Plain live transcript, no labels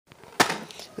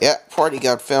Yeah, Party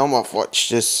God film I've watched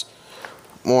this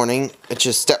morning. It's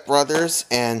just Step Brothers,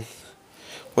 and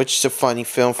which is a funny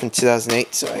film from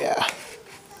 2008. So yeah,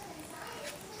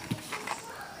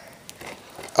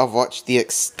 I've watched the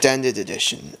extended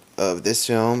edition of this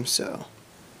film. So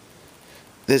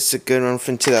this is a good one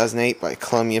from 2008 by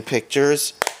Columbia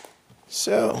Pictures.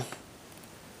 So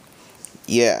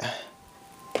yeah,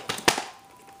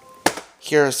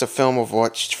 here's the film I've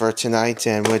watched for tonight,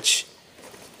 and which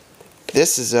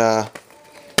this is a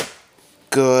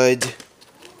good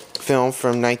film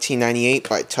from 1998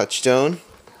 by Touchstone.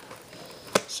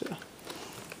 So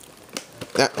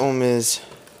that one is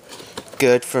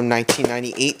good from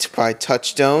 1998 by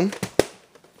Touchstone,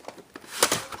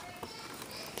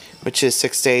 which is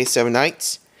 6 Days, 7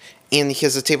 Nights. And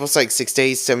here's a table site, 6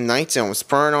 Days, 7 Nights, and it was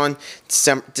premiered on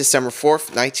December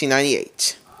 4th,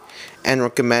 1998. And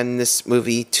recommend this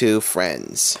movie to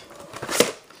friends.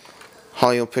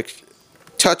 Hollywood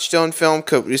Touchstone film,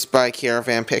 co-produced by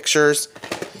Caravan Pictures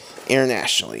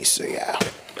internationally. So yeah.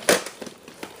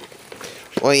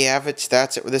 Well, you have it.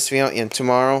 That's it with this video. And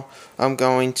tomorrow I'm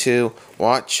going to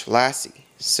watch Lassie.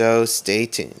 So stay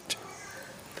tuned.